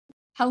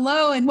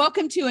Hello, and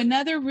welcome to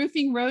another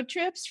Roofing Road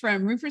Trips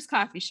from Roofers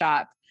Coffee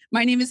Shop.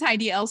 My name is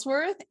Heidi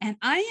Ellsworth, and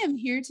I am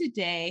here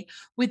today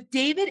with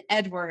David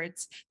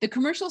Edwards, the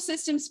Commercial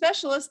Systems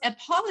Specialist at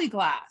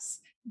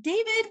Polyglass.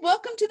 David,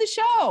 welcome to the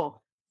show.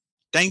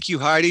 Thank you,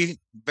 Heidi.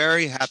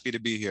 Very happy to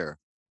be here.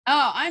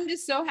 Oh, I'm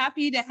just so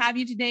happy to have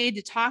you today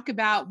to talk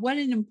about what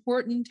an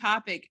important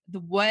topic,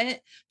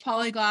 what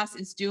Polyglass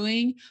is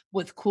doing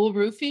with cool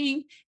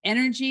roofing,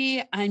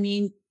 energy.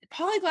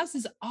 Polyglass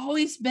has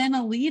always been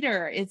a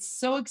leader. It's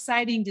so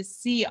exciting to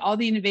see all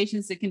the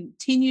innovations that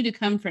continue to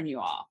come from you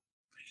all.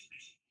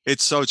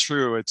 It's so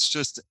true. It's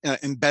just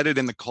embedded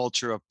in the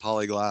culture of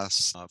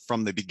Polyglass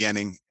from the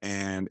beginning,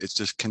 and it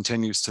just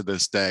continues to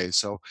this day.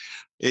 So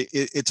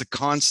it's a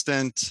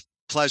constant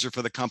pleasure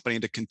for the company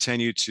to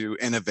continue to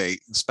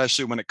innovate,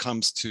 especially when it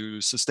comes to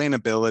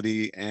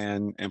sustainability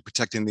and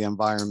protecting the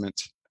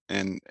environment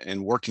and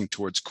working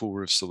towards cool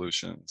roof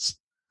solutions.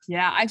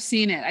 Yeah, I've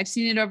seen it. I've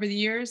seen it over the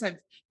years. I've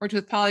worked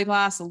with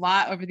Polyglass a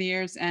lot over the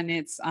years, and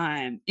it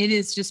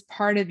is just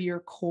part of your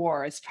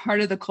core. It's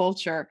part of the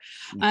culture.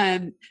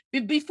 But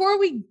before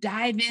we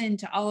dive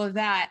into all of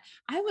that,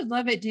 I would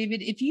love it,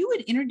 David, if you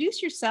would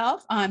introduce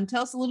yourself.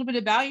 Tell us a little bit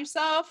about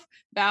yourself,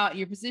 about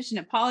your position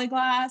at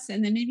Polyglass,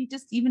 and then maybe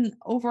just even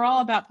overall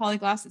about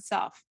Polyglass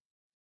itself.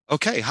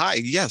 Okay, hi.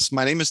 Yes,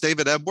 my name is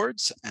David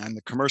Edwards. I'm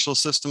the commercial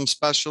systems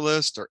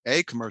specialist or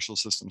a commercial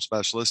systems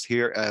specialist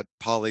here at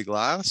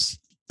Polyglass.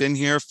 Been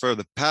here for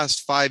the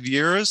past 5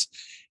 years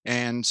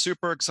and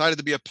super excited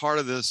to be a part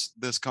of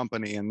this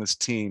company and this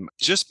team,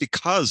 just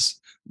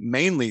because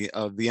mainly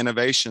of the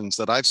innovations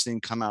that I've seen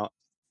come out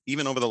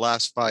even over the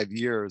last 5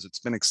 years. It's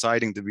been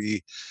exciting to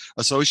be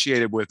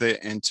associated with it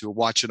and to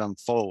watch it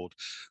unfold.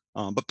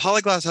 But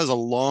Polyglass has a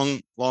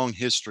long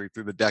history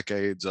through the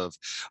decades of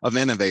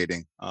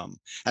innovating.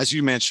 As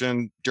you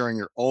mentioned during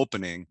your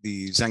opening,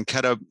 the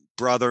Zanchetta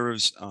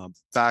brothers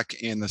back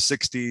in the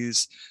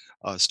 60s,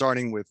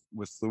 starting with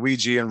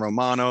Luigi and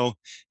Romano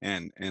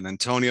and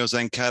Antonio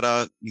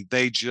Zanchetta,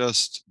 they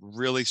just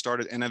really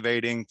started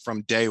innovating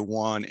from day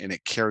one, and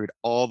it carried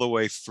all the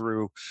way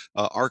through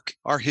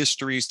our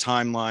history's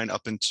timeline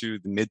up into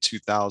the mid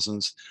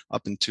 2000s,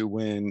 up into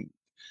when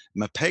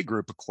Mapei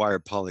Group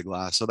acquired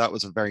Polyglass. So that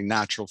was a very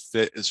natural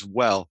fit as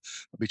well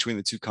between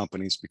the two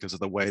companies because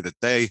of the way that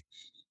they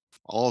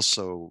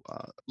also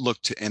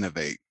look to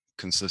innovate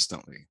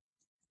consistently.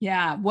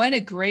 Yeah, what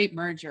a great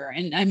merger.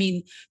 And I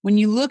mean, when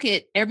you look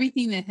at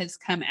everything that has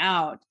come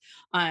out,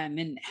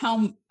 and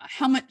how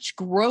much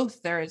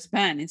growth there has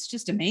been, it's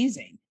just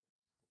amazing.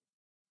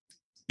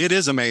 It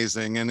is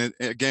amazing. And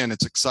again,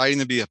 it's exciting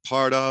to be a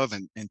part of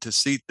and to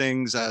see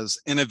things as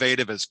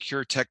innovative as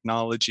Cure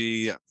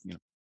technology,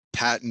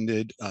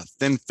 patented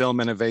thin film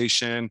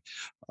innovation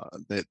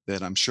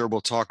that I'm sure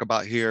we'll talk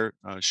about here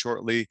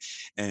shortly,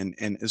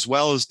 and as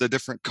well as the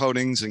different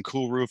coatings and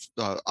cool roof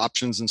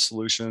options and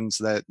solutions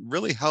that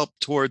really help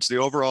towards the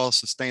overall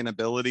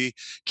sustainability,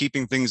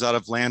 keeping things out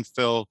of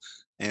landfill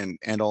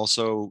and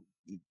also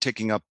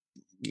taking up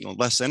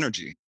less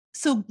energy.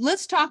 So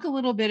let's talk a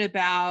little bit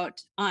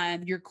about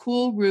your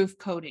cool roof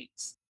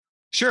coatings.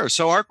 Sure.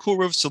 So our cool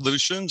roof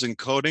solutions and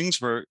coatings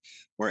were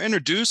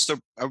introduced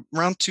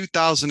around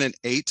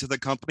 2008 to the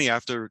company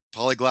after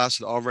Polyglass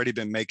had already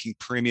been making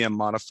premium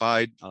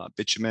modified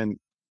bitumen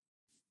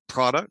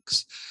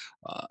products.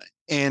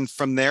 And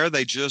from there,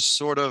 they just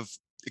sort of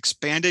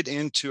expanded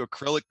into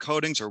acrylic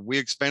coatings, or we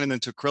expanded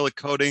into acrylic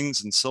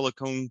coatings and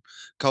silicone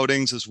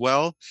coatings as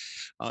well.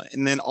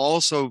 And then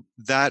also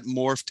that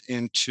morphed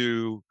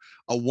into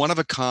a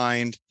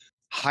one-of-a-kind,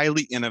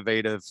 highly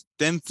innovative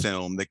thin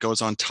film that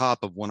goes on top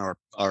of one of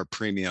our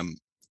premium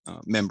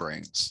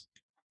membranes.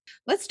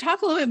 Let's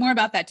talk a little bit more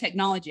about that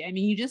technology. I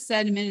mean, you just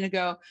said a minute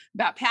ago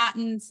about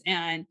patents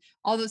and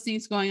all those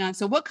things going on.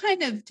 So what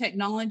kind of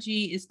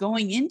technology is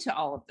going into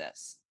all of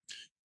this?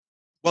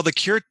 Well,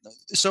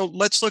 so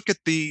let's look at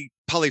the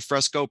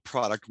Polyfresco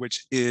product,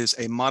 which is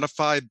a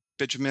modified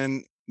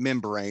bitumen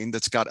membrane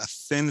that's got a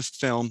thin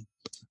film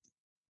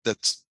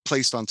that's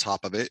placed on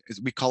top of it.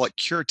 We call it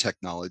Cure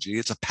technology.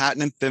 It's a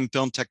patented thin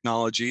film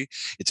technology.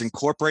 It's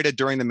incorporated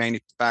during the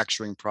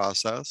manufacturing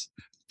process.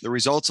 The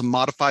result's a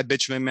modified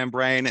bitumen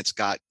membrane. It's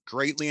got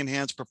greatly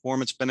enhanced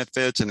performance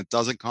benefits, and it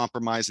doesn't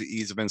compromise the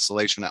ease of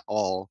installation at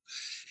all.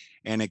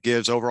 And it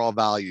gives overall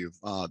value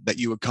that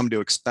you would come to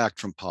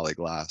expect from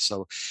Polyglass.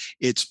 So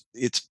it's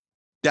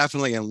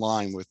definitely in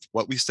line with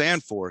what we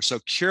stand for. So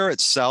Cure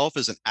itself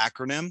is an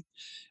acronym.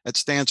 It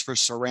stands for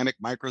ceramic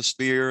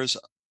microspheres,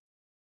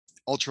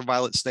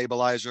 ultraviolet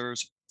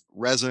stabilizers,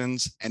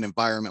 resins, and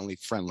environmentally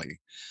friendly.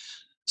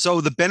 So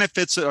the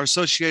benefits that are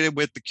associated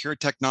with the Cure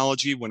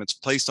technology when it's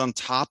placed on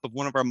top of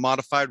one of our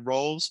modified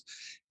rolls,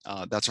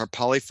 that's our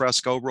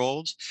Polyfresco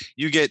rolls,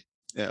 you get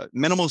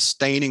minimal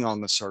staining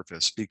on the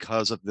surface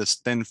because of this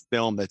thin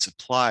film that's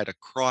applied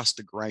across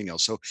the granule.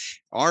 So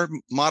our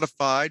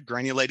modified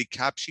granulated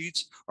cap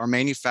sheets are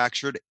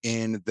manufactured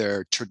in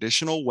their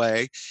traditional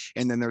way,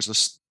 and then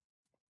there's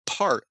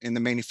part in the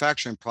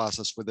manufacturing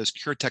process where this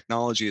cure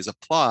technology is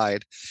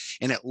applied,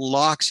 and it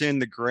locks in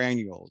the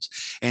granules.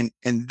 And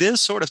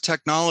this sort of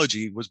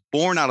technology was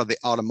born out of the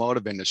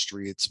automotive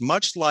industry. It's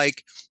much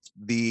like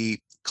the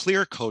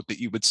clear coat that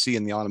you would see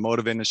in the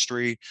automotive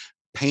industry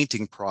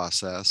painting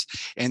process.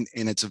 And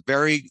it's a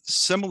very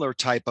similar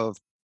type of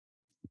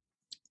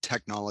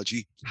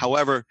technology.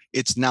 However,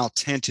 it's now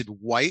tinted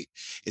white.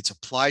 It's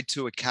applied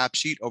to a cap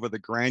sheet over the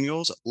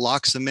granules,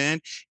 locks them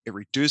in, it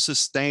reduces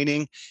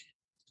staining,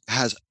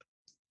 has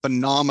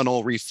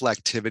phenomenal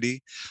reflectivity.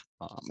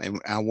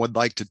 And I would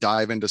like to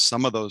dive into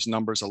some of those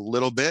numbers a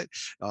little bit.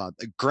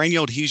 The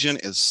granule adhesion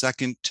is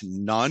second to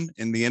none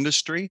in the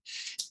industry,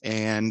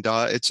 and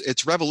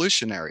it's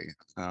revolutionary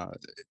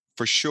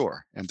for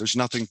sure. And there's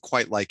nothing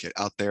quite like it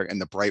out there in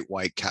the bright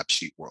white cap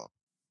sheet world.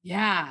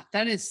 Yeah,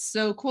 that is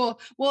so cool.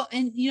 Well,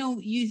 and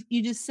you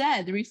just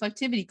said the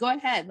reflectivity. Go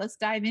ahead. Let's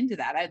dive into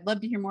that. I'd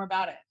love to hear more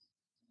about it.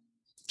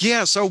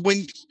 Yeah, so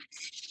when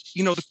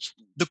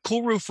the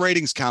Cool Roof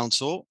Ratings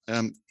Council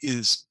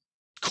is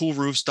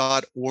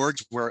coolroofs.org,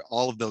 where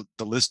all of the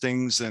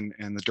listings and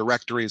the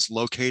directory is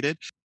located.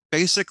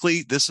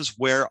 Basically, this is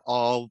where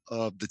all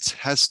of the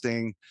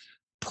testing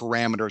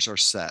parameters are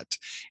set.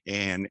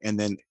 And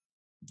then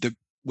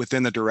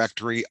within the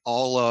directory,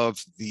 all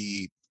of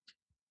the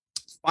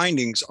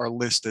findings are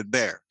listed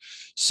there.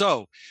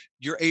 So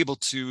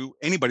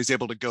anybody's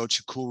able to go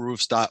to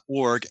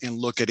coolroofs.org and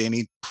look at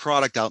any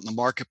product out in the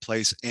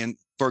marketplace. And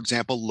for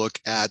example, look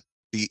at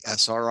the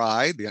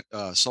SRI, the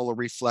solar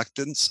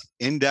reflectance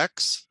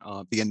index,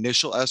 the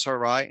initial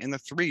SRI, and the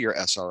 3-year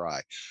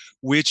SRI,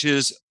 which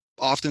is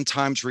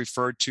oftentimes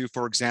referred to,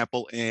 for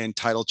example, in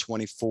Title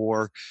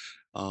 24,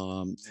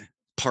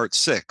 Part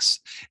 6.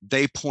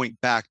 They point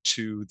back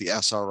to the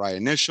SRI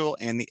initial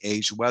and the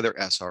age weather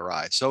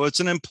SRI. So it's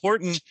an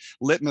important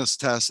litmus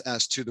test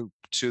as to the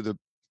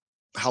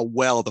how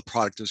well the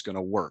product is going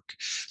to work.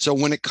 So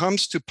when it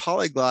comes to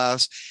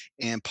polyglass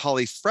and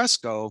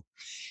polyfresco,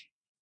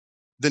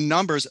 the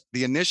numbers,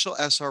 the initial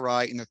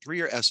SRI and the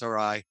 3-year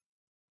SRI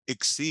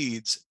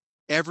exceeds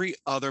every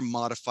other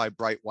modified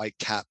bright white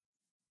cap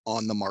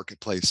on the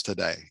marketplace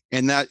today.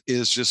 And that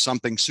is just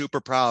something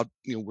super proud.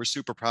 We're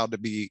super proud to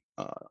be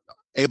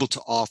able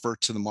to offer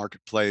to the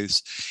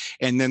marketplace.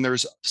 And then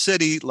there's a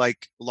city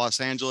like Los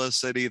Angeles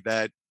City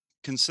that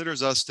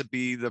considers us to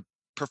be the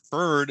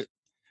preferred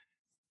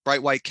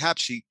bright white cap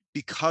sheet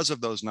because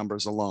of those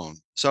numbers alone.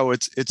 So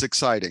it's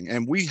exciting.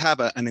 And we have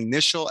an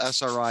initial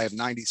SRI of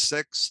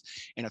 96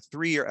 and a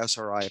 3-year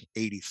SRI of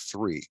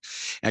 83.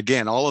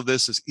 Again, all of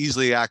this is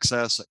easily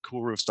accessed at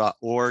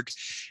coolroofs.org,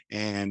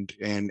 and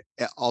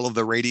all of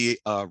the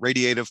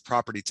radiative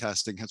property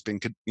testing has been,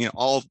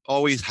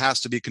 always has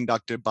to be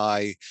conducted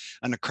by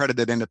an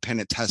accredited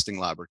independent testing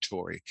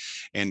laboratory,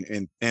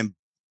 and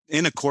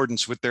in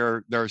accordance with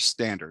their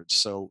standards.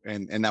 So,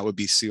 and that would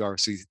be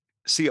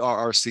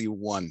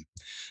CRRC1.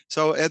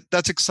 So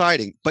that's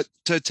exciting. But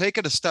to take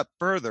it a step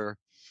further,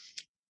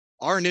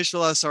 our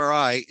initial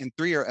SRI and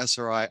 3-year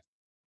SRI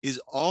is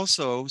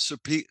also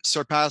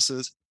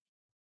surpasses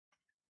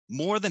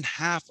more than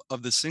half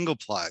of the single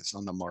plies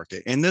on the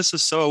market. And this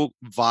is so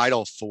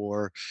vital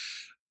for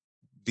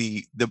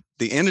the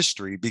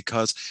industry,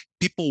 because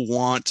people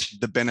want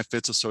the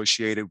benefits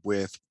associated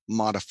with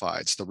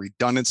modifieds, the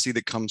redundancy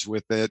that comes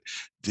with it,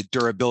 the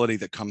durability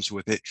that comes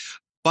with it.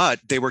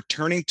 But they were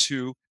turning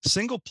to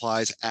single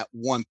plies at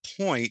one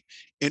point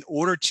in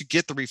order to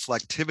get the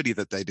reflectivity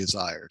that they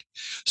desired.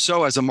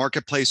 So as a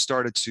marketplace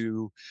started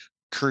to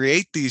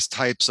create these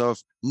types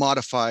of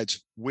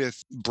modifieds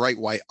with bright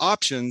white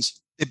options,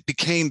 it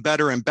became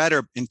better and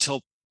better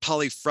until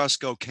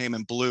polyfresco came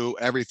and blew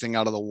everything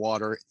out of the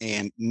water.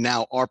 And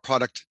now our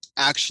product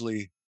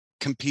actually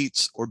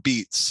competes or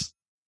beats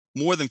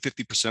more than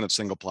 50% of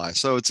single ply.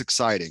 So it's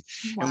exciting.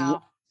 Wow.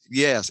 And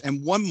yes,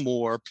 and one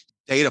more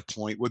data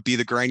point would be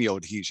the granule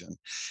adhesion.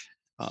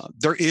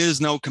 There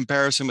is no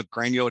comparison with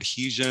granule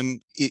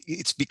adhesion.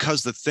 It's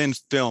because the thin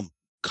film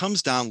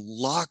comes down,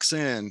 locks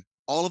in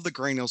all of the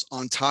granules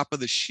on top of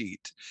the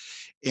sheet,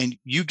 and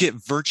you get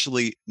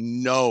virtually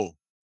no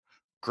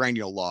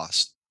granule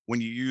loss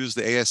when you use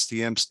the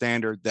ASTM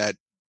standard that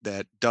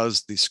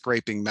does the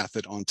scraping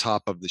method on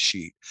top of the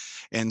sheet.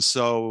 And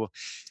so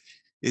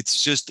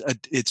it's just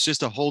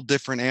a whole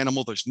different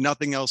animal. There's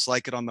nothing else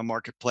like it on the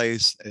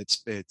marketplace.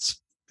 It's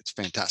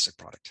fantastic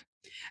product.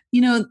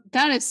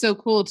 That is so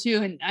cool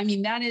too. And I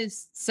mean, that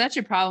is such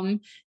a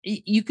problem.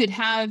 You could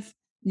have,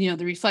 the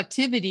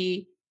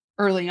reflectivity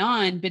early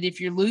on, but if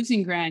you're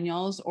losing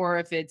granules, or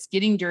if it's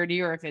getting dirty,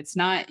 or if it's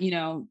not,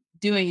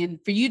 doing, and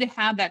for you to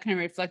have that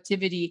kind of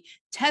reflectivity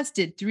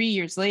tested 3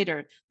 years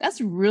later, that's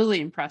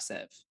really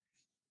impressive.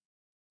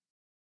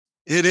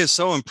 It is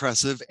so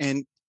impressive.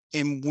 And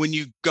when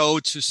you go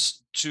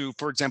to,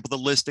 for example, the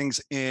listings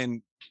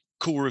in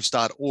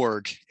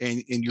coolroofs.org,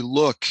 and you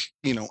look,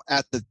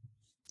 at the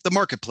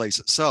marketplace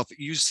itself,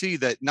 you see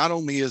that not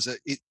only is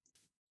it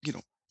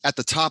at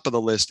the top of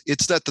the list,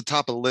 it's at the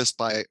top of the list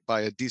by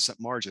a decent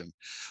margin.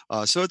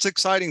 So it's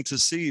exciting to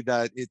see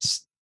that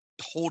it's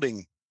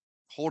holding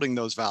holding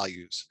those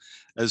values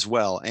as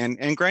well. And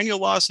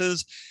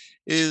granulose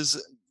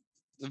is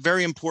a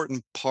very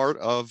important part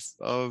of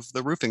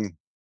the roofing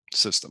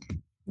system.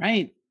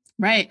 Right.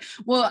 Right.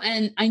 Well,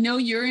 and I know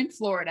you're in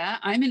Florida,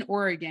 I'm in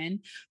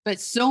Oregon, but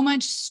so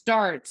much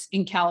starts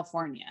in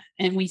California,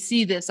 and we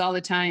see this all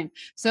the time.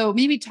 So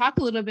maybe talk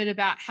a little bit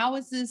about how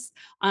is this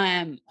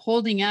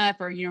holding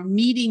up, or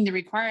meeting the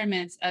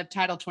requirements of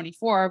Title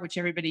 24, which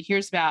everybody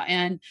hears about,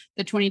 and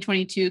the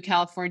 2022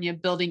 California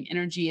Building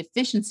Energy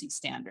Efficiency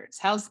Standards.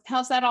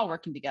 How's that all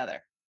working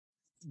together?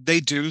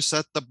 They do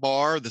set the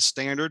bar, the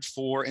standard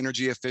for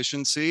energy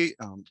efficiency.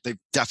 They've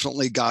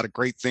definitely got a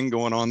great thing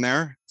going on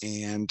there.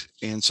 And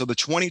so the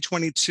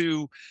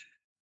 2022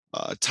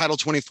 Title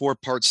 24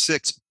 Part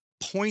 6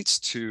 points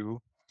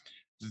to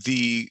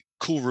the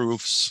Cool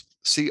Roofs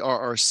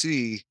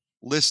CRRC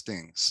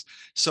listings.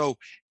 So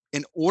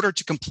in order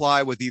to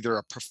comply with either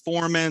a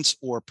performance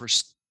or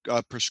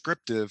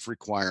prescriptive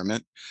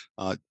requirement,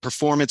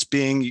 performance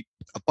being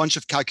a bunch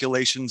of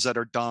calculations that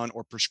are done,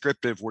 or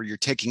prescriptive where you're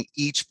taking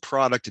each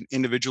product and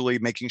individually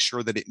making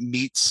sure that it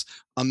meets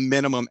a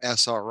minimum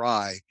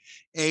SRI.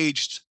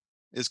 Aged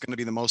is going to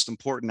be the most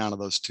important out of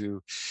those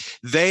two.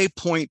 They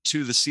point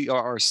to the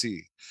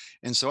CRRC.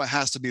 And so it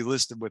has to be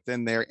listed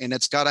within there, and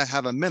it's got to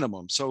have a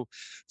minimum. So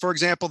for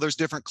example, there's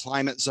different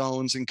climate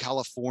zones in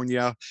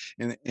California.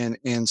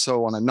 And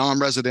so on a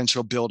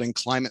non-residential building,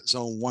 climate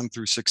zone 1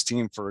 through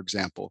 16, for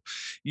example,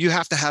 you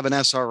have to have an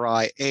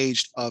SRI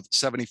aged of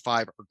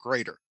 75 or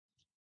greater.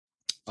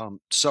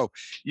 So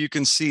you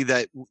can see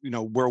that,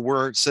 where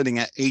we're sitting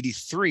at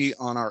 83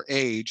 on our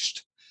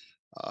aged,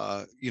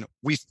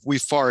 we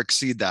far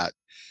exceed that.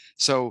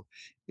 So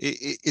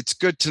it's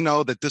good to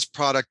know that this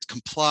product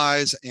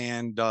complies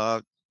and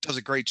does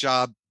a great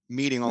job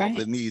meeting all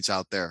the needs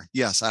out there.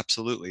 Yes,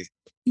 absolutely.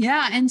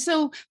 Yeah. And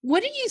so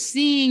what are you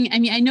seeing? I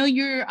mean, I know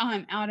you're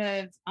out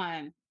of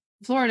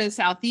Florida,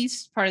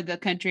 southeast part of the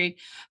country,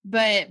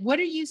 but what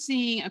are you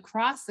seeing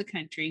across the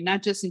country,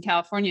 not just in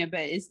California,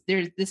 but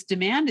this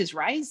demand is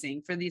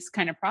rising for these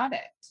kind of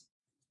products?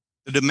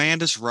 The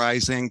demand is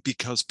rising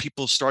because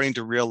people are starting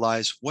to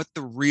realize what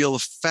the real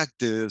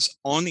effect is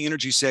on the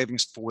energy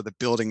savings for the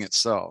building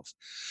itself.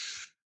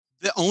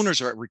 The owners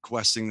are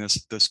requesting this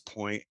at this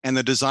point, and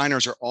the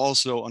designers are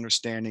also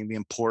understanding the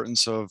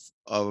importance of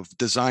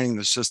designing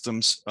the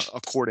systems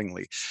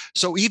accordingly.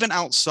 So even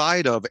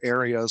outside of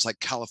areas like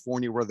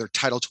California, where their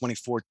Title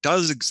 24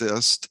 does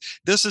exist,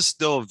 this is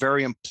still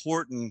very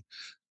important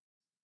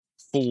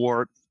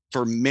for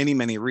many,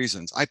 many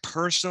reasons. I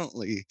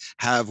personally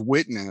have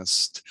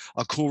witnessed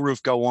a cool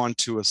roof go on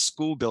to a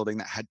school building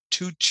that had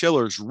 2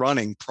 chillers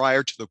running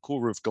prior to the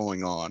cool roof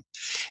going on.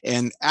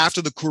 And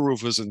after the cool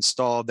roof was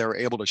installed, they were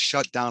able to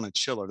shut down a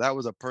chiller. That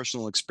was a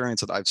personal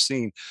experience that I've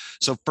seen.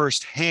 So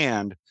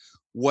firsthand,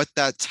 what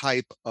that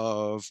type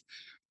of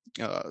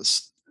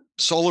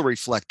solar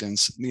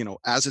reflectance,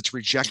 as it's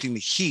rejecting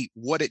the heat,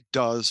 what it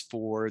does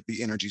for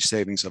the energy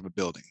savings of a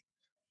building.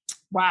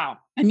 Wow.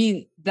 I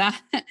mean, that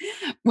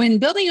when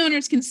building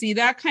owners can see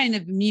that kind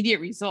of immediate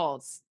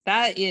results,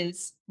 that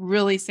is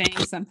really saying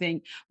something.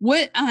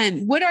 What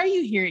are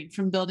you hearing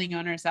from building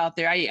owners out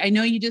there? I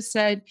know you just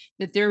said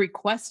that they're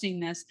requesting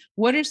this.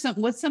 What's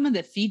some of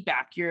the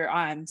feedback you're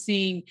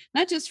seeing,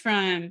 not just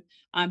from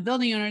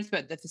building owners,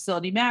 but the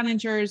facility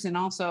managers? And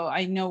also,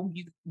 I know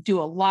you do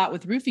a lot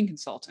with roofing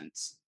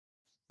consultants.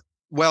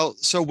 Well,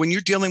 so when you're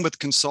dealing with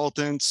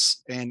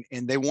consultants and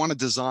they want to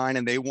design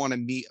and they want to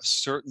meet a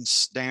certain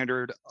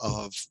standard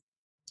of,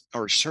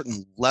 or a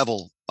certain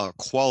level of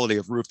quality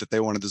of roof that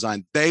they want to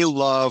design, they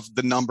love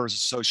the numbers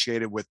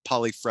associated with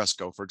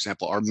polyfresco, for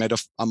example,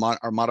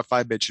 our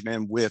modified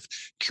bitumen with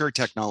cure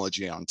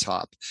technology on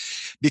top.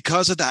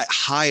 Because of that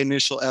high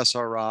initial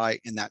SRI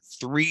and that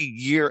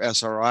 3-year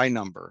SRI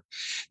number,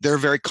 they're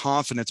very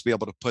confident to be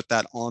able to put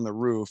that on the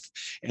roof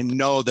and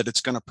know that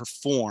it's going to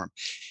perform.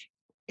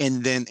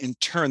 And then in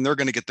turn, they're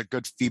going to get the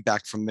good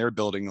feedback from their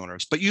building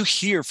owners. But you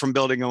hear from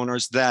building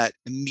owners that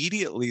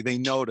immediately they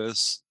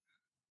notice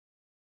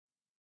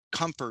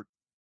comfort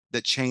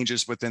that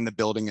changes within the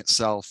building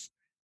itself,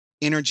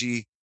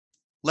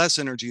 less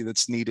energy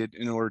that's needed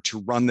in order to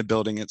run the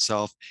building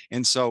itself.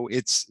 And so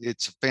it's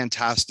a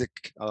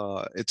fantastic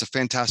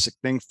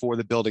thing for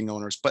the building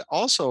owners. But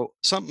also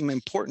something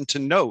important to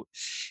note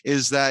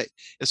is that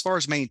as far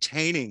as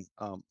maintaining,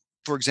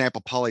 for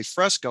example,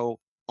 polyfresco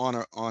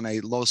on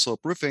a low slope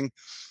roofing,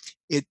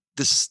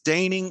 the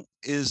staining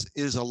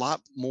is a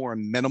lot more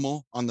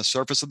minimal on the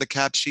surface of the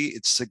cap sheet.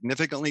 It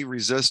significantly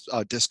resists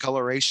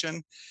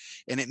discoloration,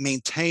 and it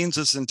maintains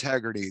its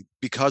integrity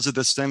because of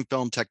the thin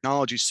film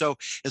technology. So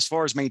as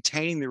far as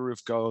maintaining the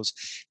roof goes,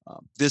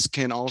 this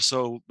can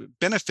also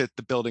benefit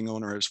the building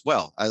owner as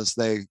well, as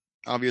they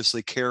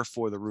obviously care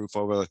for the roof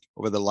over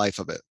the life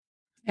of it.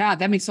 Yeah,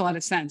 that makes a lot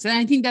of sense. And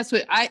I think that's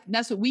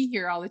what we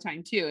hear all the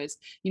time too, is,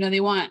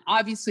 they want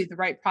obviously the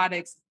right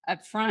products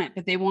up front,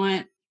 but they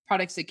want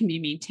products that can be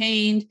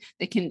maintained,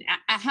 that can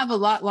have a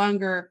lot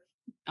longer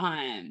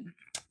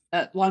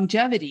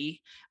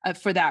longevity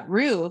for that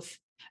roof.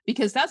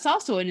 because that's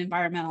also an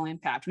environmental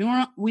impact. We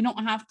don't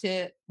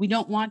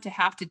want to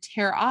have to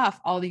tear off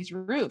all these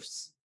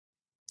roofs.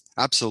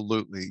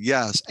 Absolutely,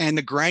 yes. And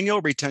the granular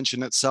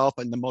retention itself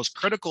and the most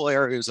critical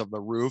areas of the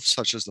roof,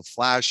 such as the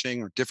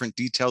flashing or different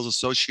details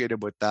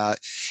associated with that,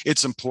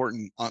 it's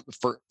important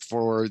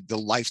for the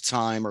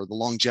lifetime or the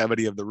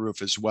longevity of the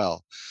roof as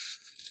well.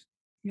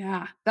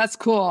 Yeah, that's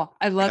cool.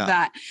 I love Yeah.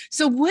 that.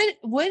 So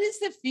what is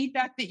the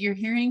feedback that you're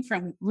hearing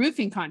from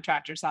roofing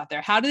contractors out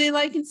there? How do they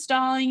like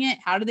installing it?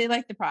 How do they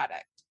like the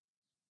product?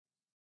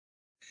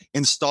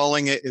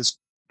 Installing it is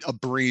a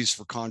breeze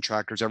for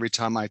contractors. Every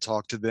time I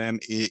talk to them,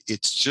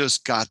 it's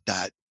just got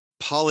that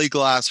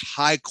polyglass,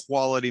 high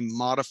quality,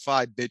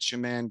 modified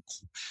bitumen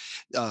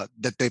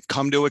that they've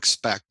come to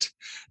expect.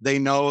 They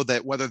know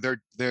that whether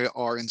they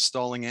are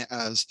installing it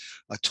as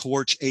a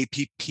torch,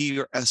 APP,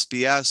 or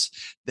SBS,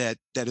 that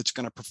it's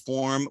going to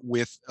perform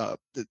with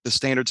the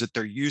standards that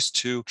they're used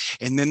to.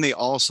 And then they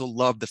also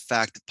love the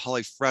fact that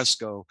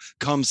Polyfresco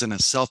comes in a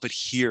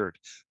self-adhered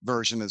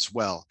version as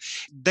well.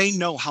 They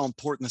know how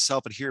important the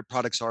self-adhered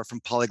products are from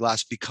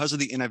Polyglass because of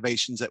the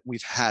innovations that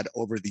we've had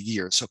over the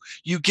years. So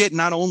you get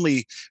not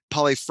only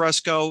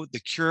Polyfresco, the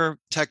Cure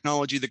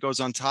technology that goes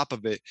on top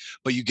of it,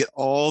 but you get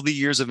all the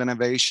years of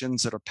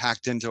innovations that are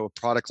packed into a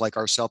product like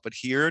our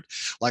self-adhered,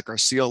 like our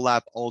Seal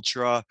Lap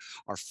Ultra,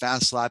 our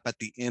Fast Lap at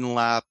the in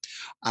lap,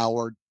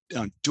 our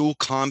dual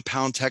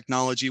compound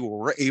technology, where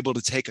we're able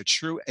to take a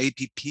true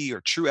APP or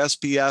true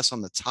SBS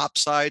on the top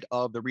side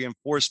of the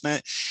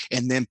reinforcement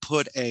and then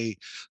put a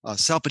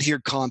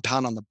self-adhered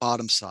compound on the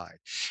bottom side.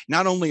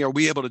 Not only are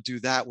we able to do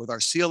that with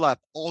our Seal Lap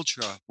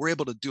Ultra, we're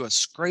able to do a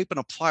scrape and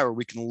apply where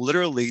we can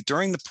literally,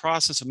 during the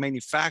process of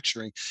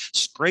manufacturing,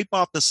 scrape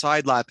off the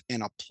side lap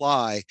and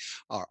apply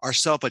our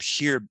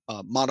self-adhered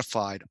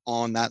modified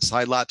on that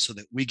side lap so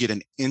that we get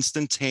an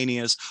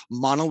instantaneous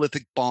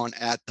monolithic bond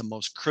at the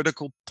most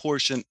critical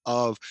portion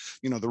of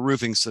the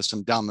roofing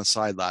system down the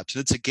side laps.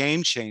 It's a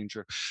game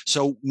changer.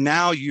 So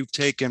now you've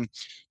taken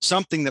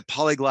something that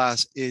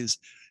Polyglass is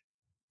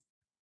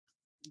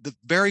the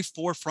very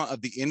forefront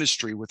of the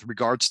industry with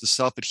regards to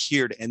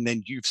self-adhered, and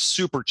then you've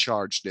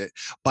supercharged it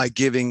by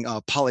giving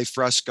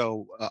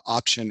Polyfresco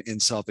option in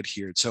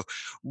self-adhered. So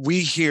we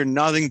hear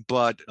nothing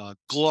but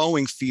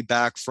glowing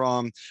feedback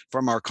from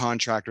our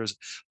contractors,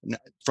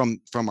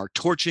 from our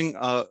torching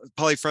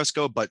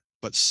Polyfresco,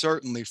 but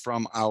certainly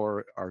from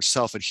our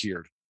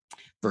self-adhered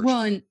version.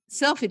 Well, and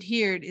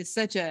self-adhered is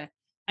such a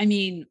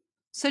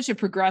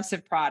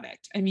progressive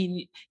product. I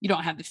mean, you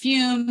don't have the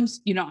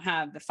fumes, you don't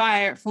have the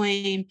fire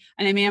flame.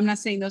 And I mean, I'm not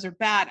saying those are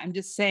bad. I'm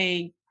just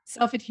saying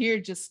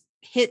self-adhered just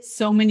hits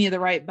so many of the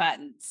right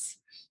buttons.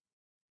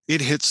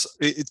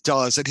 It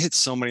does. It hits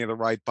so many of the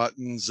right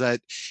buttons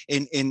that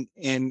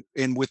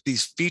and with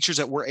these features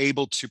that we're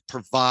able to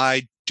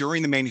provide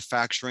during the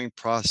manufacturing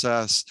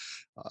process,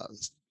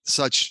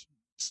 such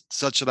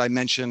that I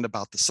mentioned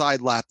about the side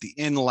lap, the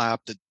in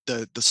lap,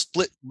 the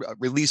split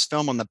release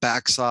film on the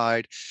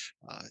backside,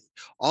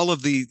 all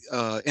of the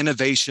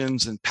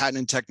innovations and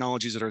patented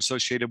technologies that are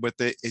associated with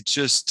it. It's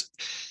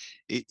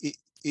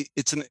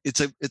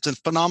a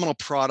phenomenal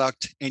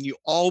product, and you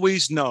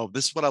always know,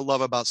 this is what I love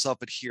about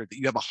self-adhered, that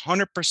you have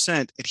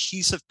 100%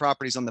 adhesive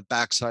properties on the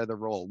backside of the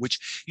roll,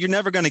 which you're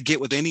never going to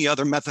get with any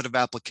other method of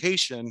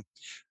application.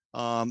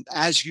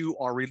 As you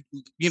are,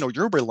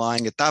 you're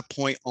relying at that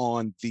point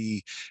on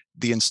the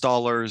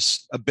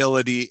installer's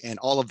ability and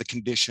all of the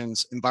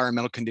conditions,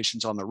 environmental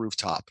conditions on the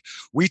rooftop.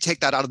 We take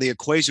that out of the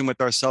equation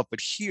with our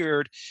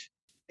self-adhered,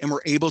 and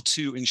we're able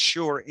to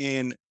ensure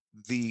in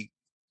the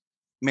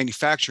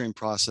manufacturing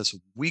process,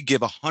 we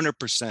give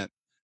 100%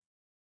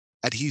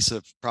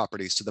 adhesive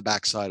properties to the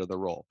backside of the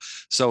roll.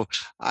 So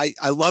I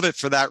love it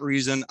for that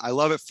reason. I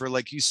love it for,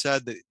 like you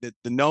said, the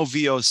no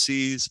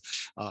VOCs,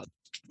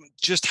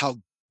 just how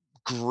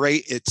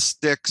great it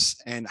sticks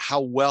and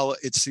how well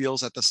it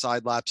seals at the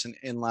side laps and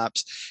in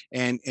laps,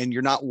 and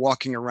you're not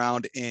walking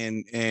around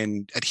in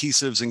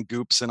adhesives and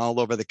goops and all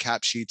over the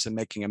cap sheets and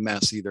making a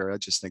mess either. I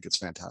just think it's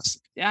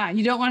fantastic. Yeah,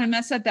 you don't want to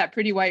mess up that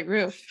pretty white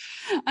roof.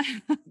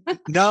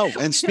 No,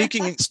 and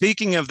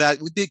speaking of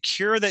that, with the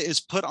cure that is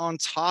put on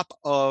top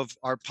of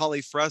our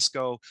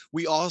Polyfresco,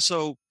 we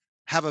also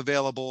have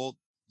available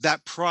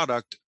that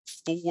product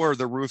for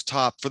the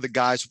rooftop for the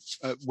guys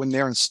when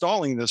they're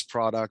installing this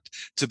product,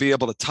 to be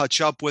able to touch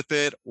up with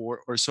it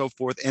or so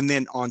forth. And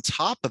then on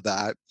top of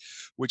that,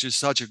 which is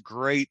such a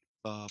great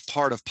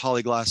part of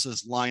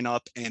Polyglass's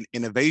lineup and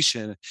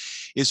innovation,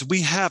 is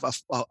we have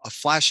a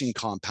flashing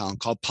compound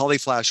called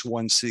Polyflash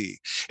 1C.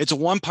 It's a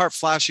one-part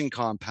flashing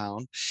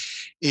compound.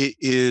 It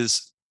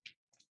is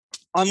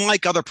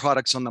unlike other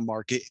products on the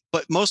market,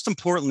 but most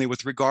importantly,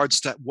 with regards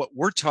to what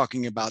we're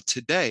talking about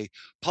today,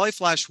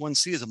 Polyflash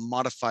 1C is a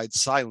modified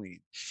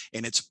silane,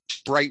 and it's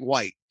bright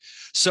white.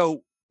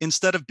 So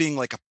instead of being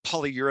like a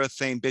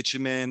polyurethane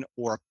bitumen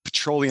or a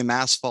petroleum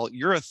asphalt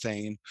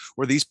urethane,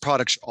 where these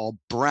products are all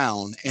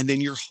brown, and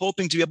then you're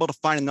hoping to be able to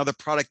find another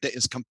product that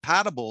is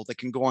compatible that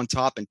can go on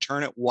top and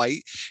turn it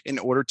white in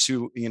order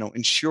to,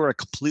 ensure a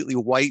completely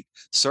white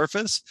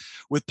surface.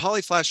 With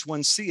Polyflash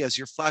 1C, as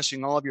you're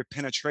flashing all of your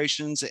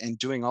penetrations and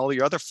doing all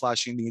your other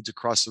flashing needs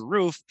across the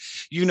roof,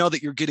 you know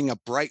that you're getting a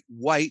bright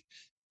white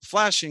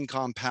flashing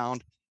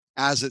compound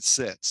as it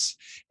sits,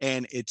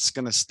 and it's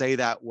going to stay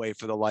that way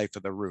for the life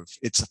of the roof.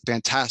 It's a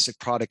fantastic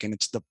product, and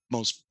it's the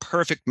most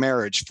perfect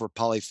marriage for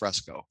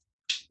polyfresco.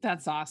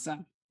 That's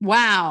awesome.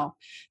 Wow.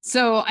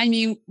 So, I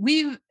mean,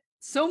 we've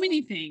so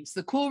many things,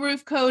 the cool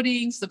roof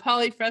coatings, the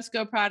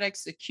polyfresco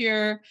products, the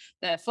cure,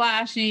 the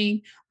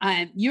flashing,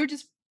 you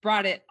just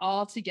brought it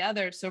all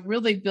together. So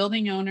really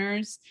building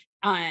owners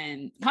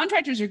and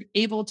contractors are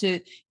able to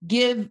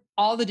give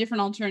all the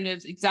different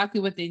alternatives exactly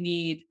what they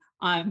need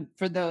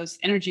for those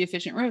energy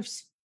efficient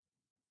roofs.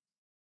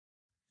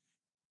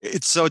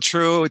 It's so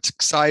true. It's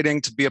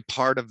exciting to be a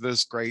part of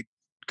this great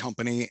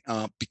company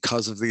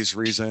because of these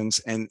reasons.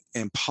 And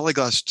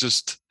Polyglass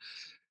just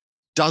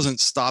doesn't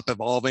stop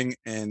evolving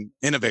and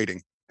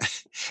innovating.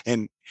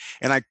 and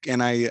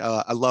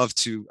I love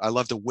to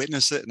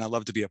witness it, and I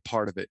love to be a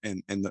part of it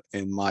in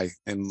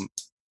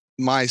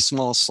my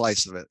small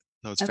slice of it.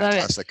 So it's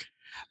fantastic.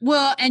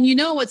 Well, and you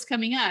know what's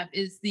coming up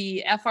is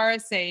the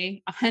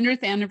FRSA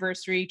 100th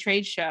anniversary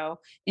trade show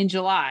in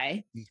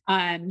July.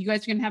 You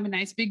guys are going to have a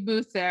nice big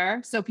booth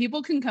there, so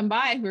people can come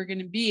by who are going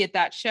to be at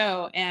that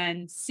show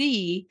and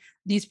see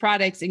these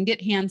products and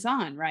get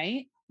hands-on,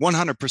 right?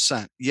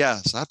 100%.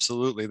 Yes,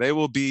 absolutely. They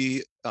will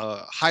be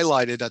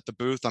highlighted at the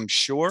booth, I'm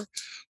sure.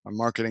 Our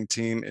marketing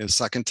team is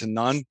second to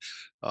none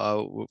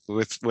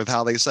with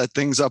how they set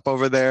things up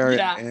over there,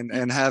 yeah.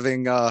 and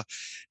having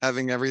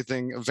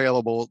everything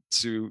available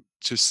to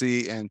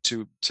see and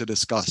to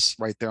discuss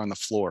right there on the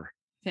floor.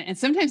 And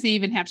sometimes they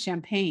even have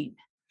champagne.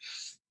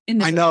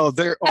 I know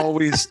they're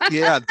always,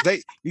 yeah,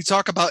 you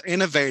talk about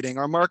innovating.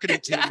 Our marketing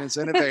team is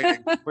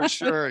innovating for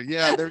sure.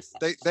 Yeah,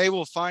 they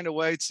will find a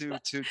way to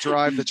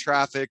drive the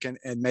traffic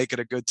and make it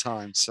a good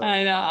time. So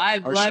I know, I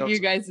love you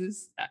guys.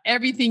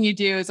 Everything you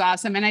do is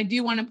awesome. And I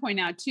do want to point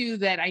out too,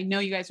 that I know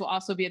you guys will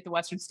also be at the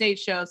Western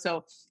States show.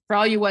 So for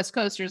all you West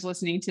Coasters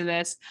listening to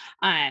this,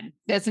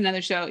 that's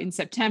another show in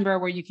September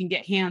where you can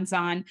get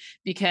hands-on,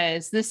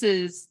 because this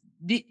is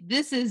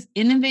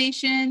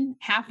innovation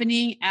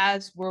happening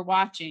as we're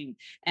watching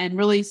and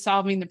really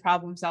solving the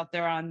problems out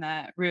there on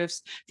the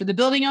roofs for the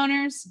building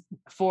owners,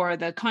 for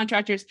the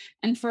contractors,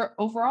 and for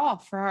overall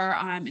for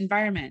our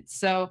environment.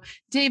 So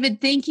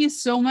David, thank you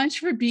so much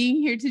for being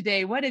here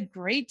today. What a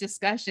great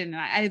discussion.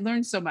 I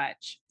learned so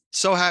much.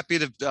 So happy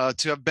to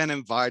have been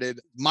invited.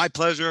 My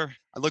pleasure.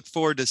 I look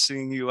forward to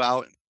seeing you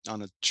out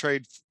on a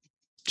trade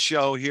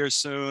show here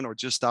soon, or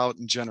just out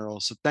in general.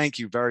 So thank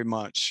you very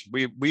much.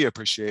 We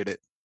appreciate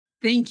it.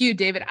 Thank you,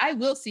 David. I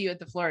will see you at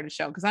the Florida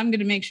show, because I'm going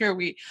to make sure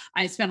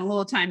I spend a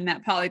little time in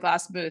that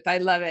Polyglass booth. I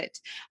love it.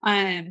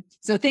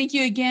 So thank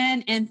you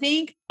again. And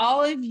thank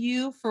all of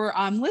you for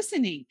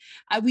listening.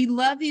 We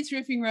love these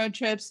roofing road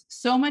trips.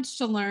 So much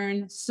to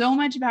learn, so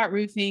much about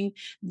roofing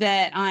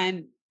that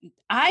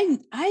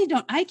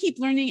I keep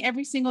learning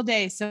every single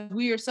day. So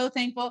we are so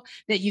thankful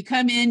that you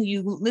come in,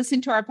 you listen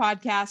to our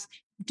podcast.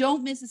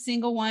 Don't miss a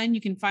single one. You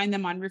can find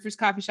them on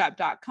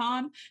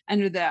RoofersCoffeeshop.com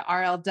under the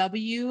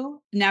RLW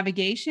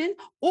navigation,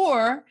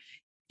 or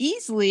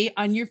easily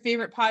on your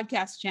favorite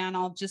podcast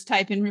channel. Just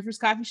type in Roofers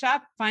Coffee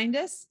Shop, find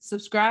us,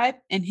 subscribe,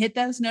 and hit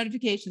those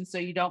notifications so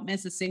you don't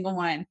miss a single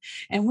one.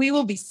 And we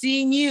will be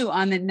seeing you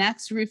on the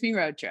next roofing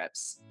road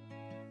trips.